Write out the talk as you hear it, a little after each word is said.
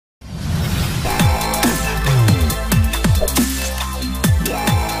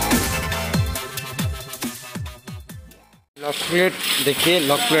Plate देखिए,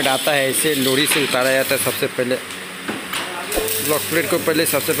 lock plate आता है ऐसे लोरी से उतारा जाता है। सबसे पहले लॉक प्लेट को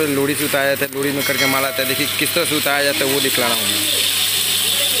सबसे पहले लोरी से उतारा जाता है, लोरी में करके मारा जाता है। देखिए किस तरह से उतारा जाता है वो दिखला रहा हूँ।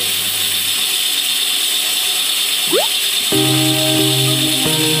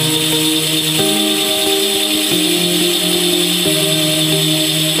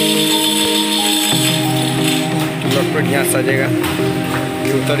 लॉक प्लेट यहाँ सजेगा,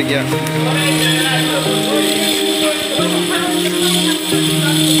 ये उतर गया।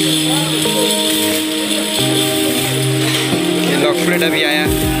 लॉक प्लेट अभी आया।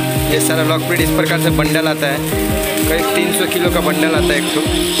 ये सारा लॉक प्लेट इस प्रकार से बंडल आता है, करीब 300 किलो का बंडल आता है एक तो।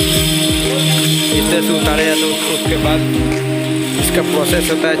 इस तरह से उतारा जाता है। उसके बाद इसका प्रोसेस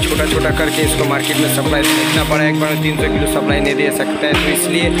होता है, छोटा छोटा करके इसको मार्केट में सप्लाई इतना बड़ा एक बार 300 किलो सप्लाई नहीं दे सकता है, तो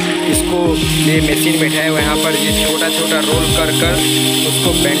इसलिए इसको ये मशीन बैठा है यहाँ पर, ये छोटा छोटा रोल कर उसको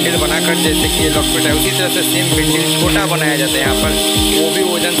बैंडल बनाकर, जैसे कि ये लॉक प्लेट है उसी तरह से सेम बैंडल छोटा बनाया जाता है यहाँ पर। वो भी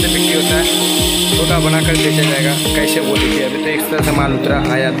वजन से बिक्री होता है, छोटा बनाकर बेचा जाएगा। कैसे वो देखिए, अभी तो इस तरह से माल उतरा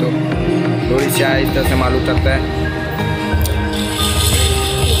आया, तो थोड़ी से आया, इस तरह से माल उतरता है।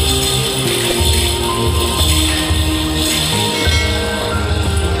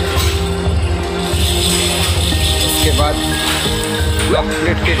 उसके बाद लॉक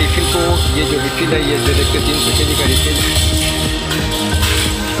प्लेट के रिफिल को, ये जो रिफिल है, ये जो देखते 300 kg का रिफिल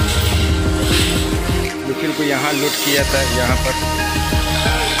को यहाँ लोड किया था। यहाँ पर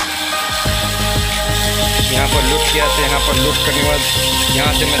लोड किया था। यहाँ पर लोड करने के बाद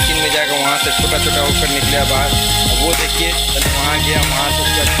यहाँ से मशीन में जाएगा, वहाँ से छोटा छोटा होकर निकलेगा बाहर। वो देखिए वहाँ गया, वहाँ से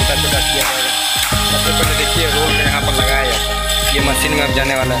उसका छोटा छोटा किया जाएगा। सबसे पहले देखिए रोल में यहाँ पर लगाया जाता है, ये मशीन में अब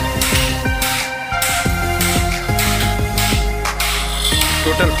जाने वाला है।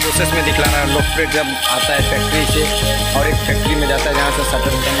 टोटल प्रोसेस में दिखला रहा है। लॉक प्लेट जब आता है फैक्ट्री से और एक फैक्ट्री में जाता है जहाँ से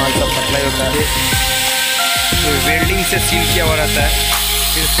शटर का माल सब सप्लाई होता है, तो वेल्डिंग से सील किया हुआ रहता है,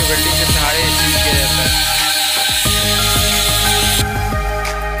 फिर उसको वेल्डिंग के सहारे सील किया जाता है।